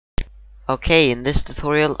Okay, in this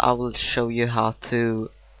tutorial I will show you how to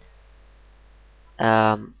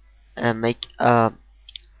make a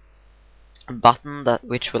button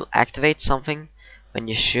which will activate something when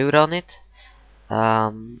you shoot on it.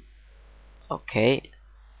 Okay,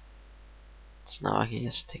 so now I can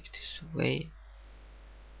just take this away.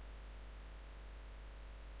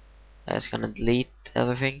 I'm just gonna delete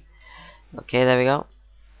everything. Okay, there we go.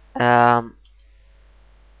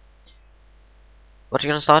 What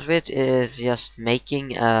you're gonna start with is just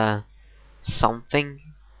making something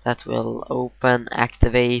that will open,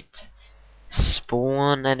 activate,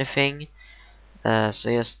 spawn anything. So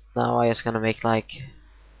just now I'm just gonna make like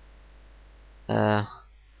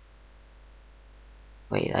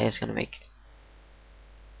wait, I'm just gonna make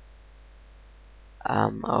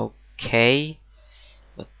okay,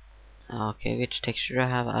 but okay, which texture I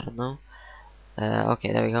have, I don't know.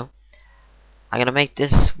 Okay, there we go. I'm gonna make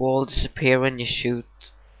this wall disappear when you shoot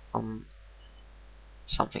on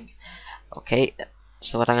something. Okay,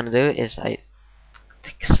 so what I'm gonna do is I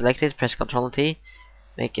select it, press Ctrl T,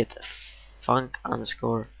 make it func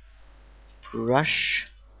underscore brush,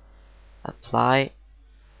 apply,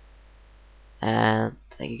 and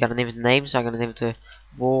you gotta name it name, so I'm gonna name it to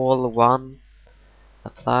wall1,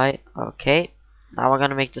 apply. Okay, now we're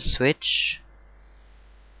gonna make the switch.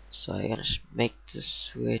 So I'm gonna make the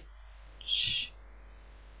switch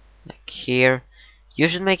like here. You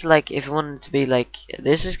should make like, if you want it to be like,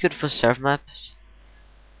 this is good for surf maps.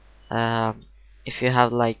 If you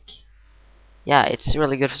have like, yeah, it's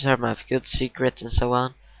really good for surf maps, good secret and so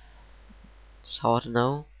on. It's hard to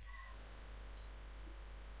know.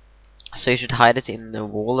 So you should hide it in the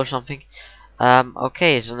wall or something.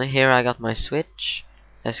 Okay, so here I got my switch.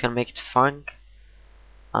 I'm just gonna make it func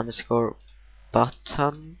underscore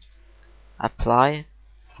button, apply,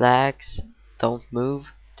 flags, don't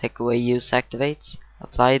move, take away use activates,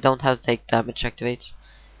 apply, don't have to take damage activates,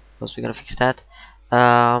 because we're gonna fix that.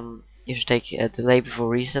 You should take a delay before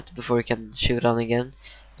reset, before you can shoot on again,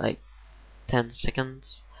 like 10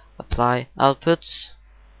 seconds, apply, outputs.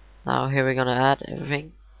 Now here we're gonna add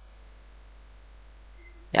everything.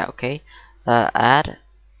 Yeah, okay. Add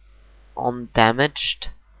on damaged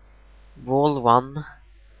wall1,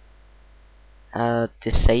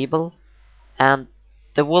 disable, and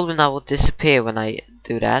the wall will now disappear when I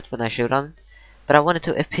do that, when I shoot on it, but I want it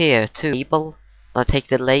to appear too. Disable, now take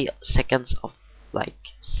delay seconds of like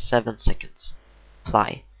 7 seconds,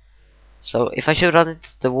 apply. So if I shoot on it,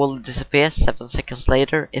 the wall will disappear, 7 seconds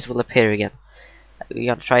later it will appear again.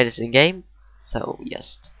 We're gonna try this in game, so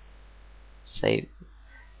just save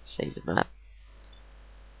the map.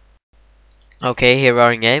 Okay, here we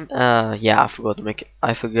are in game. Yeah, I forgot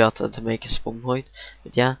to make a spawn point,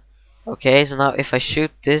 but yeah. Okay, so now if I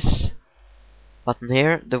shoot this button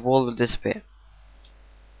here, the wall will disappear.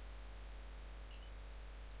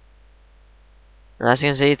 And as you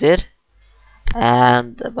can see, it did.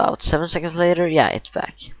 And about 7 seconds later, yeah, it's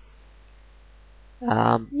back.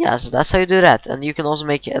 Yeah, so that's how you do that. And you can also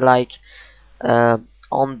make it like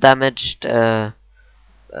undamaged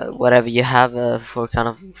whatever you have for kind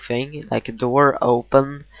of thing, like a door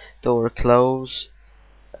open, door close,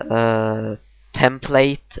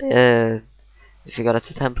 template, if you got it,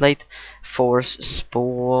 a template, force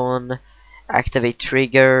spawn, activate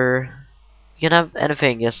trigger. You can have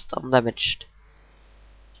anything, just undamaged.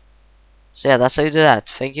 So yeah, that's how you do that.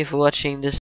 Thank you for watching this